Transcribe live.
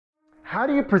How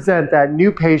do you present that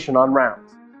new patient on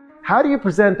rounds? How do you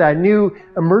present that new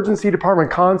emergency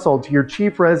department consult to your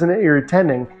chief resident you're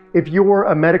attending if you're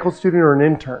a medical student or an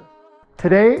intern?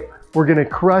 Today, we're gonna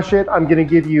crush it. I'm gonna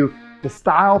give you the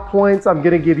style points. I'm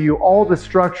gonna give you all the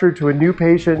structure to a new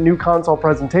patient, new consult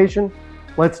presentation.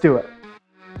 Let's do it.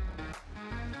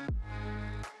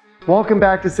 Welcome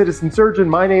back to Citizen Surgeon.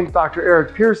 My name is Dr.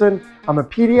 Eric Pearson. I'm a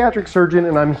pediatric surgeon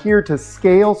and I'm here to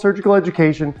scale surgical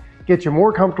education, get you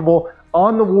more comfortable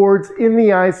on the wards, in the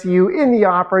ICU, in the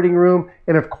operating room,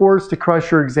 and of course to crush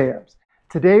your exams.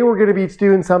 Today we're gonna be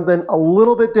doing something a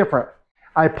little bit different.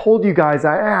 I polled you guys,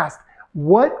 I asked,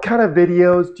 what kind of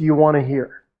videos do you wanna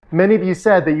hear? Many of you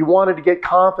said that you wanted to get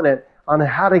confident on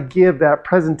how to give that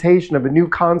presentation of a new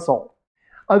consult.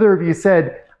 Other of you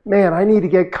said, man, I need to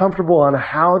get comfortable on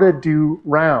how to do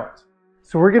rounds.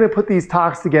 So we're gonna put these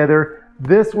talks together.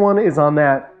 This one is on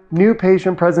that new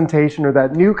patient presentation or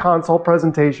that new consult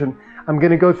presentation. I'm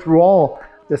gonna go through all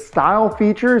the style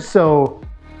features, so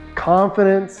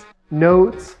confidence,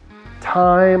 notes,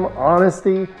 time,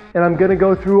 honesty, and I'm gonna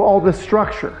go through all the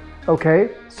structure,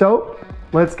 okay? So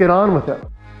let's get on with it.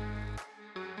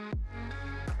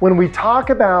 When we talk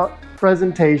about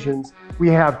presentations, we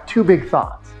have two big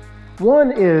thoughts.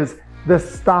 One is the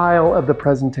style of the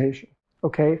presentation,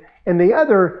 okay? And the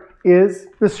other is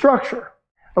the structure.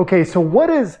 Okay, so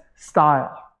what is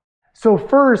style? So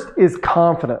first is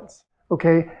confidence,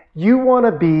 okay? You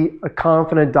wanna be a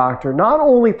confident doctor, not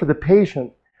only for the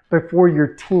patient, but for your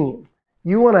team.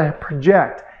 You wanna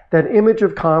project that image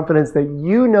of confidence that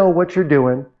you know what you're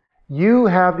doing, you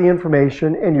have the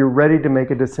information, and you're ready to make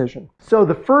a decision. So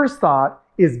the first thought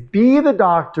is be the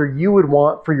doctor you would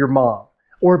want for your mom,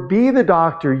 or be the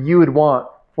doctor you would want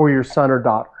for your son or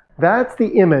daughter. That's the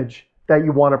image that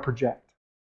you want to project.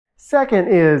 Second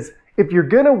is, if you're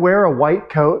gonna wear a white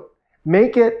coat,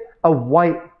 make it a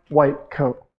white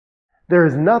coat. There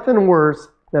is nothing worse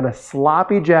than a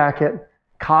sloppy jacket,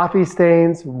 coffee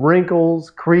stains,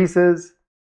 wrinkles, creases.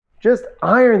 Just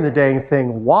iron the dang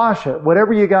thing, wash it,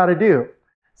 whatever you gotta do.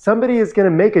 Somebody is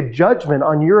gonna make a judgment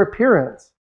on your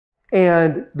appearance,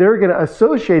 and they're gonna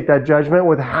associate that judgment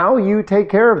with how you take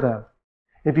care of them.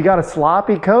 If you got a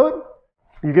sloppy coat,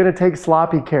 you're gonna take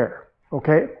sloppy care,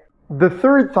 okay? The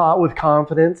third thought with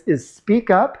confidence is speak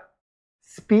up,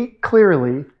 speak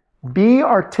clearly, be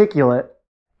articulate.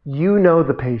 You know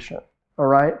the patient, all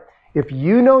right? If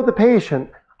you know the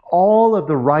patient, all of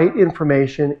the right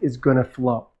information is gonna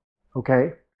flow,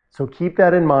 okay? So keep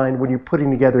that in mind when you're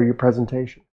putting together your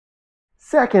presentation.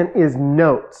 Second is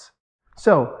notes.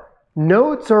 So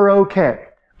notes are okay,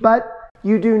 but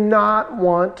you do not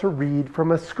want to read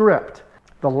from a script.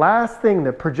 The last thing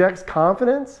that projects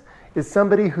confidence is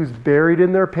somebody who's buried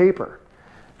in their paper.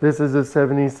 This is a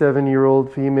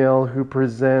 77-year-old female who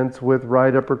presents with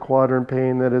right upper quadrant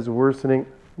pain that is worsening.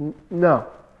 No.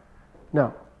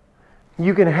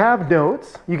 You can have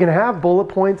notes, you can have bullet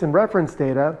points and reference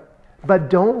data, but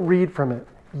don't read from it.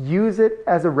 Use it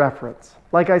as a reference.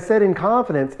 Like I said in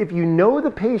confidence, if you know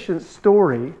the patient's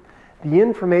story, the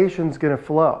information's gonna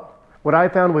flow. What I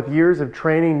found with years of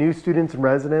training new students and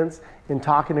residents and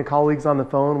talking to colleagues on the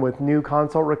phone with new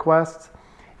consult requests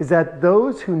is that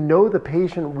those who know the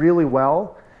patient really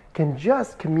well can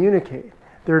just communicate.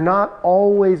 They're not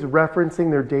always referencing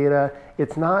their data.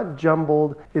 It's not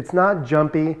jumbled, it's not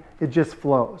jumpy, it just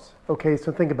flows. Okay,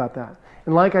 so think about that.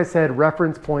 And like I said,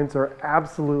 reference points are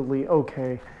absolutely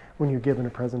okay when you're giving a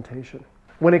presentation.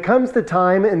 When it comes to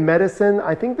time in medicine,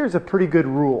 I think there's a pretty good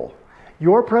rule.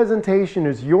 Your presentation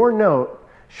is your note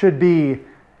should be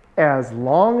as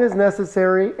long as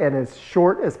necessary and as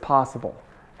short as possible.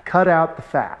 Cut out the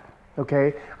fat,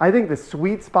 okay? I think the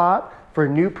sweet spot for a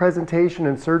new presentation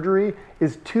in surgery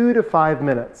is 2 to 5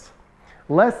 minutes.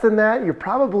 Less than that, you're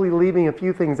probably leaving a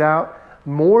few things out.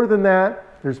 More than that,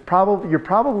 you're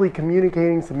probably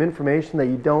communicating some information that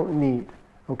you don't need,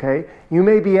 okay? You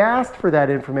may be asked for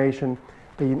that information,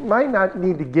 but you might not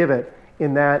need to give it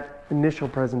in that initial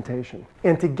presentation.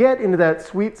 And to get into that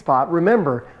sweet spot,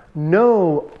 remember,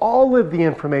 know all of the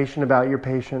information about your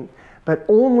patient, but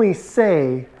only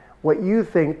say what you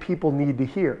think people need to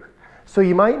hear. So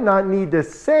you might not need to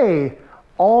say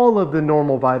all of the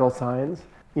normal vital signs.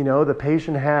 You know, the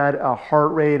patient had a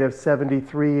heart rate of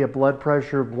 73, a blood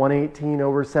pressure of 118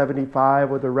 over 75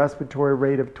 with a respiratory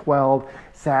rate of 12,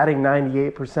 satting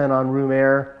 98% on room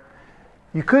air.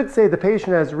 You could say the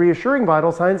patient has reassuring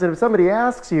vital signs, and if somebody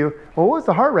asks you, well, what was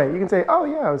the heart rate? You can say, oh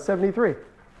yeah, it was 73,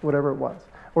 whatever it was.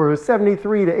 Or it was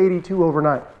 73 to 82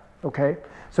 overnight, okay?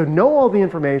 So know all the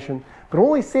information, but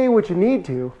only say what you need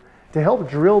to help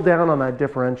drill down on that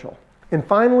differential. And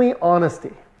finally,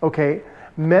 honesty, okay?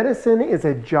 Medicine is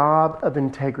a job of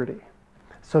integrity.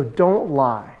 So don't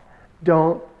lie.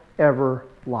 Don't ever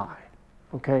lie,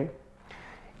 okay?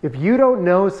 If you don't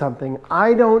know something,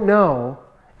 I don't know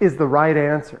is the right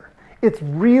answer. It's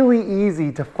really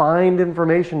easy to find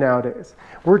information nowadays.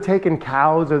 We're taking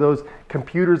cows or those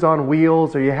computers on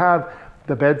wheels, or you have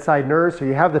the bedside nurse, or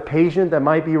you have the patient that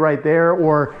might be right there,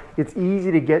 or it's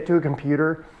easy to get to a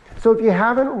computer. So if you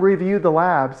haven't reviewed the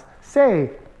labs,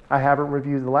 say, I haven't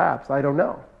reviewed the labs, I don't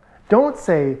know. Don't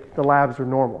say the labs are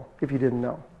normal if you didn't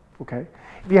know, okay?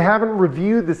 If you haven't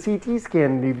reviewed the CT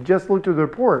scan and you've just looked at the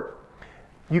report,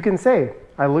 you can say,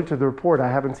 I looked at the report,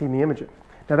 I haven't seen the imaging.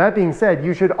 Now that being said,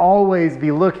 you should always be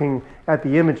looking at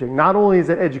the imaging. Not only is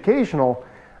it educational,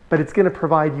 but it's going to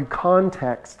provide you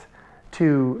context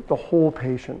to the whole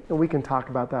patient, and we can talk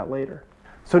about that later.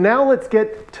 So now let's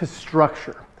get to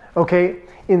structure, okay?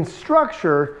 In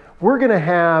structure, we're going to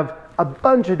have a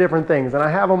bunch of different things, and I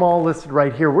have them all listed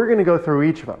right here. We're going to go through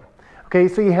each of them. Okay,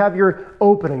 so you have your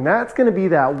opening. That's going to be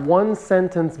that one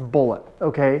sentence bullet,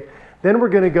 okay? Then we're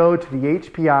going to go to the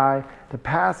HPI, the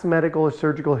past medical or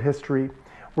surgical history.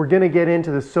 We're going to get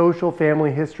into the social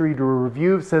family history, do a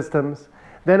review of systems.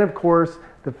 Then, of course,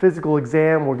 the physical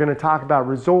exam. We're going to talk about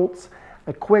results,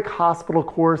 a quick hospital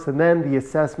course, and then the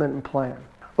assessment and plan.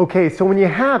 Okay, so when you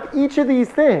have each of these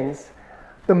things,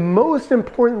 the most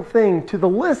important thing to the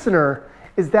listener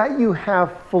is that you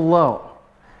have flow.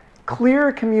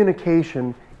 Clear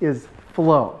communication is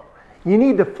flow. You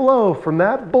need to flow from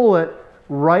that bullet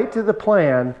right to the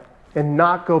plan and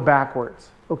not go backwards,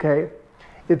 okay?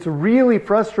 It's really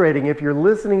frustrating if you're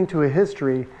listening to a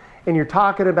history and you're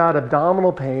talking about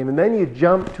abdominal pain and then you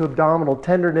jump to abdominal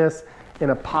tenderness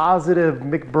and a positive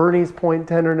McBurney's point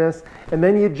tenderness, and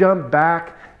then you jump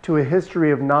back to a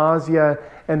history of nausea,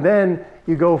 and then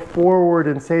you go forward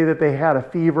and say that they had a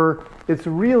fever. It's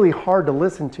really hard to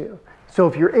listen to. So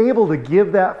if you're able to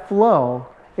give that flow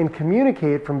and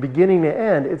communicate from beginning to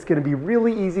end, it's going to be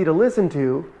really easy to listen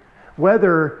to,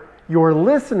 whether your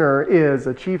listener is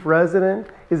a chief resident,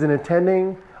 is an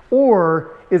attending,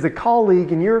 or is a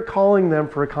colleague and you're calling them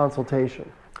for a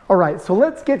consultation. All right, so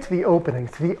let's get to the opening.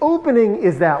 So the opening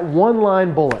is that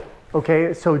one-line bullet,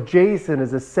 okay? So Jason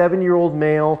is a 7-year-old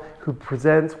male who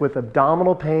presents with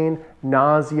abdominal pain,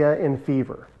 nausea, and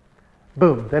fever.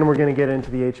 Boom, then we're going to get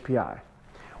into the HPI.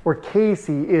 Or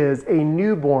Casey is a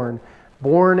newborn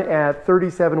born at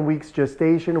 37 weeks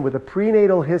gestation with a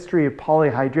prenatal history of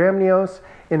polyhydramnios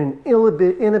and an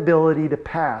inability to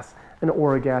pass an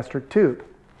orogastric tube.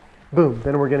 Boom,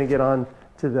 then we're going to get on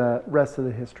to the rest of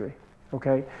the history,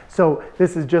 okay? So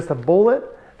this is just a bullet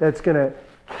that's going to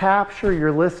capture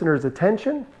your listener's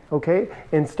attention, okay,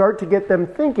 and start to get them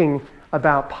thinking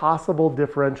about possible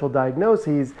differential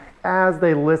diagnoses as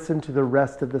they listen to the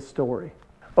rest of the story.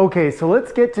 Okay, so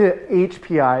let's get to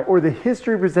HPI, or the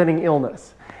history presenting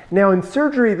illness. Now in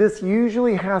surgery, this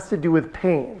usually has to do with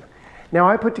pain. Now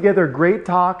I put together a great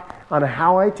talk on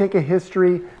how I take a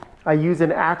history. I use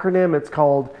an acronym, it's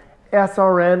called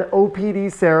SRN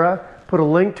OPD Sarah. Put a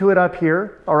link to it up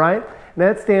here, all right? And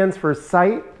that stands for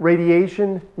site,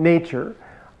 radiation, nature,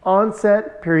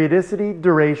 onset, periodicity,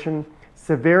 duration,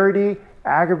 severity,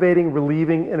 aggravating,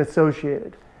 relieving, and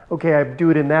associated. Okay, I do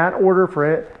it in that order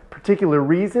for a particular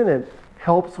reason. It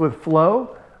helps with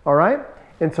flow, all right?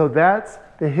 And so that's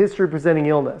the history presenting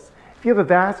illness. If you have a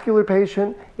vascular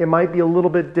patient, it might be a little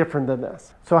bit different than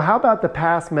this. So how about the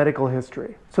past medical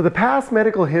history? So the past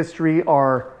medical history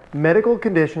are medical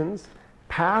conditions,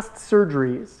 past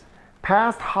surgeries,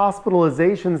 past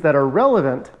hospitalizations that are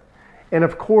relevant, and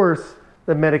of course,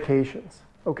 the medications,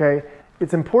 okay?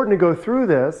 It's important to go through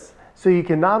this so you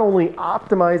can not only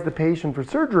optimize the patient for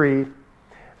surgery,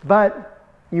 but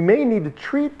you may need to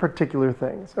treat particular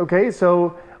things, okay?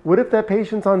 So what if that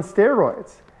patient's on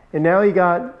steroids and now you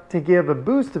got to give a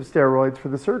boost of steroids for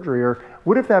the surgery? Or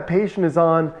what if that patient is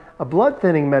on a blood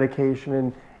thinning medication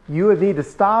and you would need to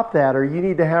stop that, or you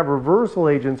need to have reversal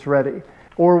agents ready?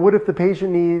 Or what if the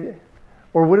patient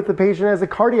has a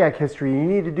cardiac history and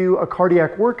you need to do a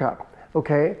cardiac workup,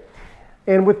 okay?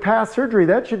 And with past surgery,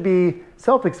 that should be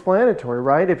self-explanatory,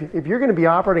 right? If you're going to be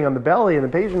operating on the belly and the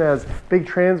patient has big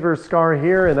transverse scar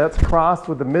here and that's crossed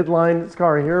with the midline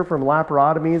scar here from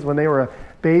laparotomies when they were a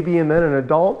baby and then an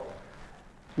adult,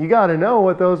 you got to know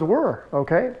what those were,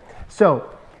 okay? So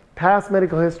past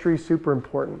medical history, super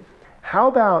important. How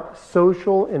about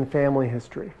social and family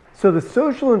history? So the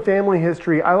social and family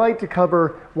history, I like to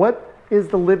cover what is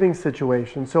the living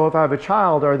situation. So if I have a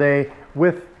child, are they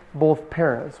with both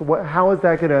parents? How is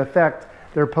that going to affect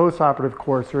their post-operative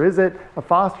course? Or is it a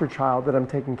foster child that I'm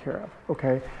taking care of?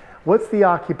 Okay. What's the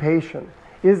occupation?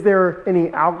 Is there any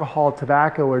alcohol,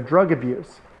 tobacco, or drug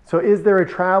abuse? So is there a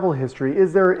travel history?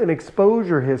 Is there an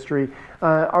exposure history?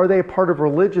 Are they a part of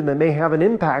religion that may have an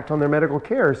impact on their medical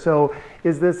care? So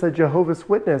is this a Jehovah's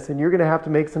Witness and you're going to have to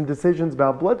make some decisions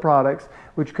about blood products,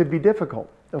 which could be difficult,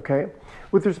 okay?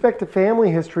 With respect to family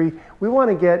history, we want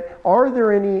to get, are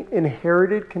there any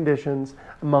inherited conditions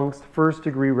amongst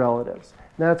first-degree relatives?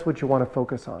 And that's what you want to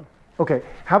focus on. Okay,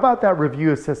 how about that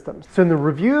review of systems? So in the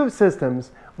review of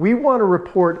systems, we want to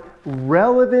report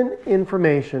relevant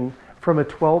information from a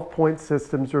 12-point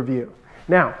systems review.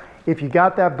 Now, if you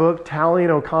got that book, Talley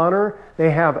and O'Connor, they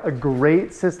have a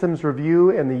great systems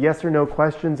review and the yes or no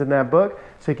questions in that book,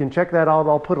 so you can check that out.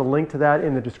 I'll put a link to that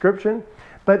in the description.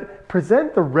 But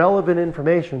present the relevant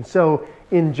information. So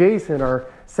in Jason, our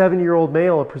 7-year-old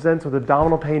male, presents with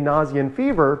abdominal pain, nausea, and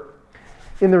fever.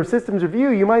 In their systems review,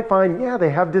 you might find, yeah,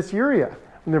 they have dysuria.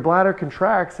 When their bladder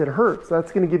contracts, it hurts.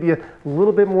 That's going to give you a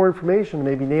little bit more information to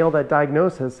maybe nail that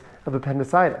diagnosis of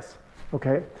appendicitis.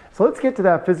 Okay, so let's get to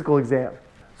that physical exam.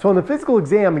 So on the physical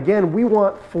exam, again, we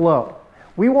want flow.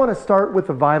 We want to start with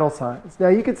the vital signs. Now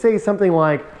you could say something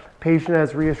like, patient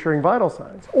has reassuring vital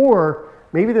signs, or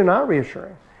maybe they're not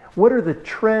reassuring. What are the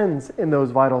trends in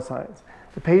those vital signs?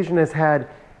 The patient has had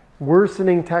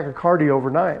worsening tachycardia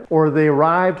overnight, or they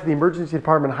arrived to the emergency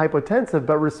department hypotensive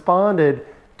but responded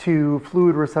to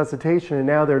fluid resuscitation and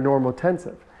now they're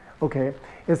normotensive. Okay,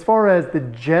 as far as the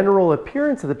general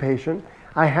appearance of the patient,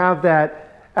 I have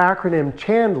that acronym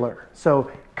Chandler. So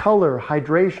color,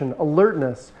 hydration,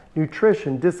 alertness,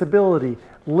 nutrition, disability,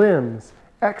 limbs,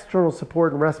 external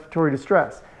support, and respiratory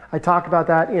distress. I talk about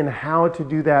that in how to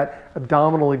do that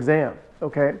abdominal exam,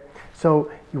 okay? So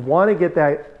you want to get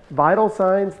that vital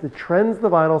signs, the trends of the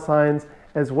vital signs,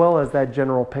 as well as that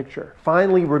general picture.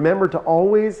 Finally, remember to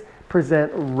always present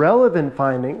relevant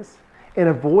findings and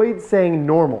avoid saying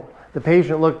normal. The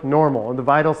patient looked normal and the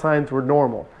vital signs were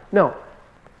normal. No,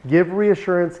 give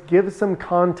reassurance, give some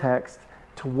context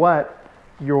to what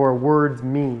your words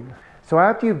mean. So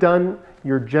after you've done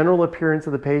your general appearance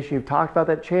of the patient, you've talked about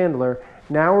that Chandler,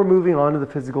 now we're moving on to the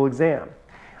physical exam.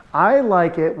 I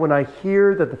like it when I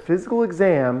hear that the physical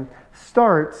exam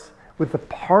starts with the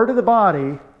part of the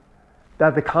body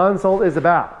that the consult is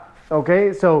about.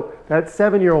 Okay, so that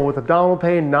 7-year-old with abdominal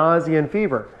pain, nausea, and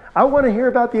fever. I want to hear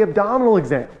about the abdominal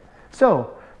exam.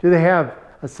 So, do they have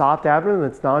a soft abdomen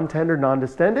that's non-tender,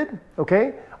 non-distended?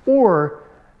 Okay, or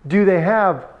do they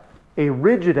have a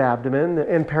rigid abdomen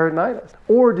and peritonitis?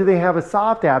 Or do they have a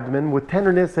soft abdomen with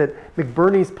tenderness at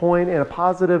McBurney's point and a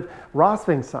positive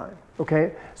Rossving sign?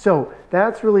 Okay, so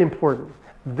that's really important.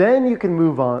 Then you can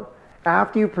move on.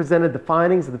 After you've presented the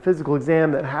findings of the physical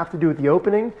exam that have to do with the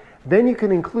opening, then you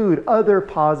can include other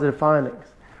positive findings.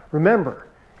 Remember,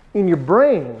 in your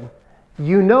brain,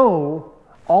 you know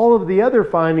all of the other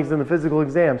findings in the physical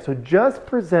exam, so just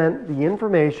present the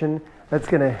information that's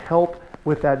going to help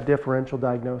with that differential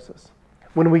diagnosis.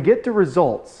 When we get to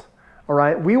results, all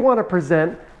right, we want to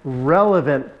present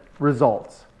relevant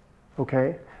results,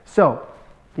 okay? So,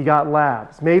 you got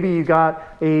labs. Maybe you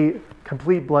got a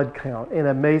complete blood count and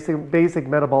a basic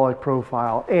metabolic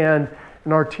profile and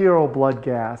an arterial blood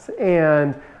gas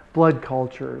and blood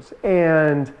cultures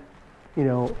and, you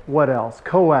know, what else?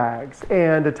 Coags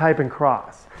and a type and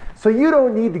cross. So you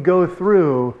don't need to go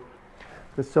through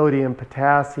the sodium,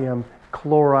 potassium,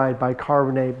 chloride,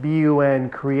 bicarbonate, BUN,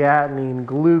 creatinine,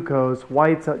 glucose,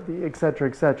 whites, etc.,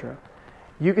 etc.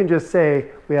 You can just say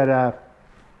we had a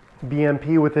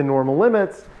BMP within normal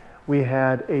limits. We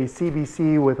had a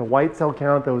CBC with a white cell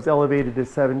count that was elevated to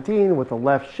 17 with a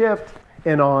left shift,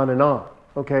 and on,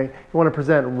 okay? You want to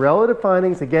present relative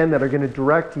findings, again, that are going to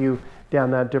direct you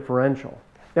down that differential.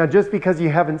 Now, just because you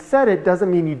haven't said it doesn't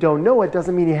mean you don't know it,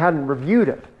 doesn't mean you hadn't reviewed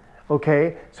it,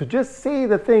 okay? So just say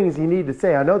the things you need to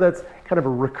say. I know that's kind of a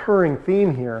recurring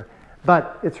theme here,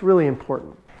 but it's really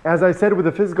important. As I said with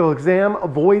the physical exam,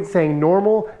 avoid saying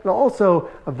normal and also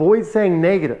avoid saying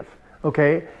negative,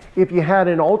 okay? If you had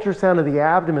an ultrasound of the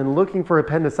abdomen looking for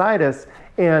appendicitis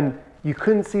and you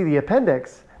couldn't see the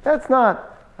appendix, that's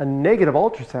not a negative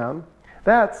ultrasound.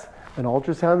 That's an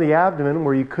ultrasound of the abdomen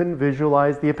where you couldn't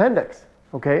visualize the appendix,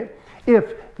 okay?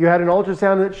 If you had an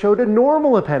ultrasound that showed a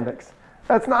normal appendix,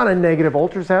 that's not a negative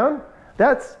ultrasound.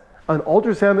 That's an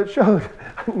ultrasound that showed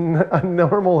a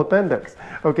normal appendix,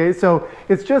 okay? So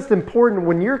it's just important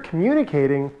when you're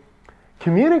communicating,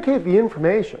 communicate the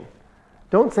information.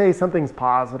 Don't say something's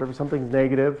positive or something's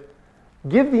negative.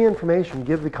 Give the information,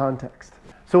 give the context.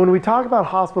 So when we talk about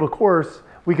hospital course,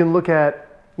 we can look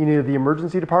at, you know, the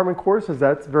emergency department courses.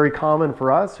 That's very common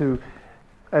for us who,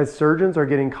 as surgeons, are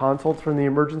getting consults from the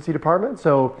emergency department.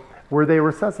 So Were they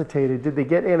resuscitated? Did they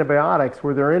get antibiotics?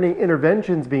 Were there any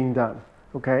interventions being done?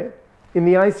 Okay. In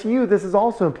the ICU, this is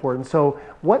also important. So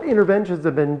what interventions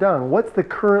have been done? What's the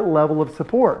current level of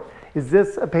support? Is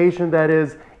this a patient that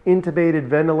is intubated,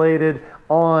 ventilated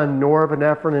on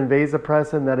norepinephrine and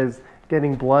vasopressin that is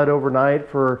getting blood overnight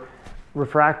for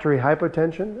refractory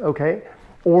hypotension? Okay.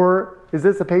 Or is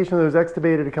this a patient that was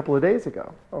extubated a couple of days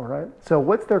ago? All right. So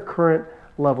what's their current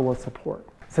level of support?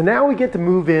 So now we get to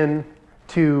move in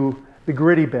to the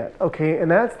gritty bit, okay?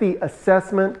 And that's the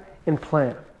assessment and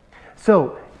plan.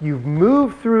 So you've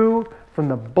moved through from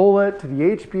the bullet to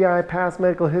the HPI, past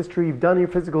medical history, you've done your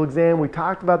physical exam, we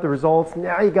talked about the results,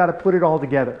 now you got to put it all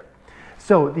together.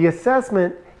 So the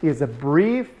assessment is a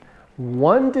brief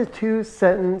 1 to 2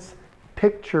 sentence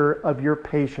picture of your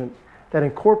patient that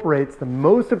incorporates the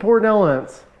most important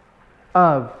elements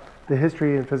of the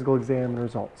history and physical exam and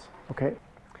results, okay?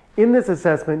 In this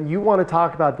assessment, you want to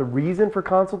talk about the reason for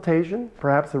consultation,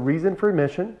 perhaps the reason for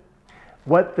admission,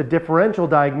 what the differential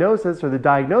diagnosis or the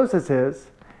diagnosis is,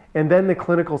 and then the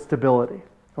clinical stability,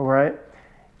 all right?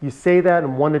 You say that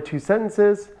in 1 to 2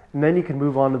 sentences, and then you can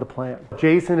move on to the plan.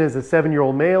 Jason is a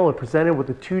 7-year-old male and presented with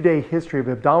a 2-day history of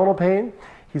abdominal pain.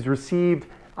 He's received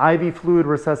IV fluid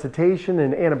resuscitation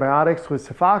and antibiotics with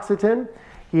cefoxitin.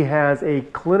 He has a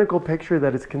clinical picture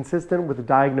that is consistent with the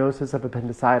diagnosis of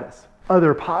appendicitis.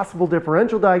 Other possible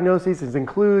differential diagnoses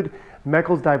include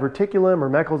Meckel's diverticulum or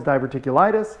Meckel's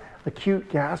diverticulitis, acute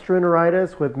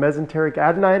gastroenteritis with mesenteric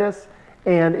adenitis,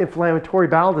 and inflammatory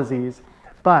bowel disease,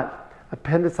 but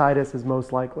appendicitis is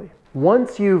most likely.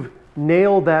 Once you've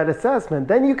nailed that assessment,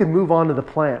 then you can move on to the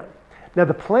plan. Now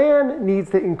the plan needs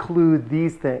to include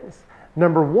these things.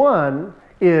 Number 1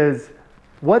 is,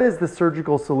 what is the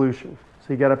surgical solution?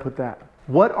 So you got to put that.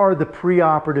 What are the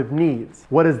preoperative needs?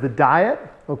 What is the diet?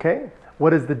 Okay.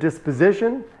 What is the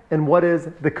disposition? And what is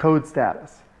the code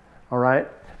status? All right.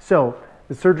 So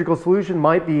the surgical solution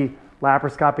might be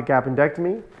laparoscopic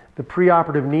appendectomy. The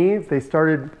preoperative needs, they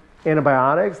started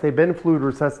antibiotics. They've been fluid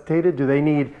resuscitated. Do they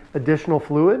need additional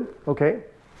fluid? Okay.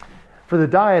 For the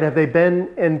diet, have they been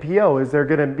NPO? Is there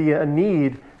going to be a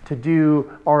need to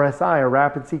do RSI, or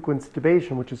rapid sequence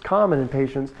intubation, which is common in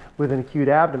patients with an acute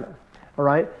abdomen? All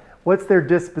right. What's their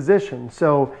disposition?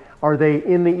 So are they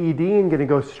in the ED and going to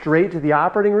go straight to the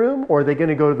operating room, or are they going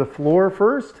to go to the floor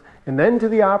first and then to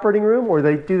the operating room, or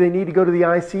do they need to go to the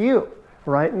ICU?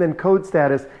 All right. And then code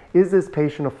status, is this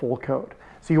patient a full code?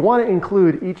 So you want to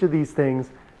include each of these things: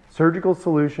 surgical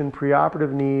solution,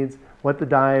 preoperative needs, what the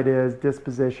diet is,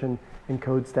 disposition, and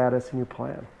code status in your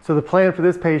plan. So the plan for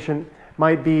this patient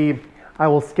might be, I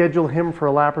will schedule him for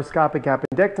a laparoscopic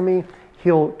appendectomy.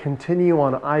 He'll continue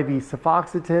on IV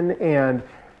cefoxitin and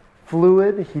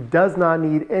fluid. He does not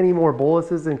need any more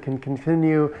boluses and can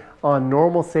continue on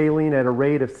normal saline at a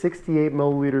rate of 68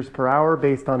 milliliters per hour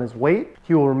based on his weight.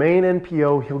 He will remain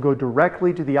NPO. He'll go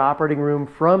directly to the operating room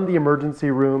from the emergency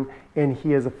room, and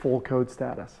he has a full code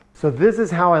status. So this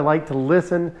is how I like to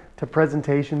listen to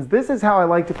presentations. This is how I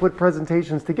like to put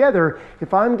presentations together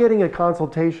if I'm getting a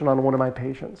consultation on one of my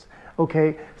patients.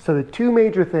 Okay, so the 2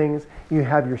 major things, you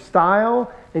have your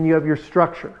style and you have your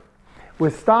structure.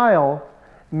 With style,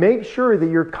 make sure that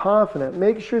you're confident.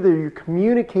 Make sure that you're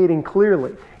communicating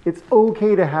clearly. It's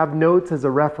okay to have notes as a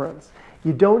reference.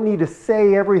 You don't need to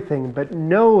say everything, but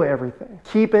know everything.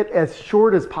 Keep it as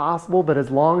short as possible, but as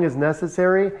long as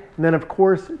necessary. And then, of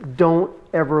course, don't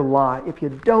ever lie. If you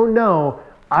don't know,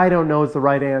 I don't know is the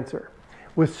right answer.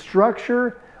 With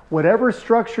structure, whatever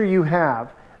structure you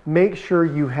have, make sure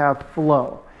you have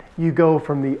flow. You go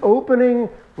from the opening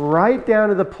right down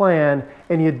to the plan,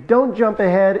 and you don't jump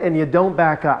ahead and you don't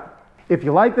back up. If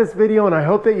you like this video, and I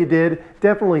hope that you did,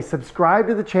 definitely subscribe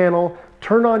to the channel,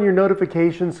 turn on your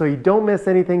notifications so you don't miss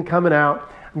anything coming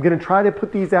out. I'm going to try to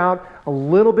put these out a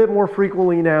little bit more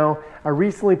frequently now. I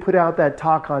recently put out that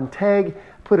talk on TEG,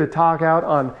 put a talk out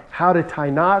on how to tie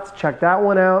knots. Check that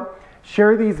one out.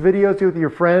 Share these videos with your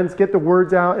friends, get the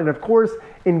words out, and of course,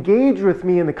 engage with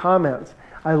me in the comments.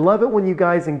 I love it when you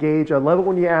guys engage. I love it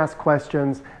when you ask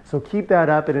questions. So keep that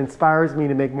up. It inspires me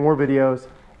to make more videos.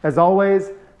 As always,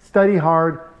 study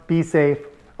hard, be safe.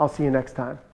 I'll see you next time.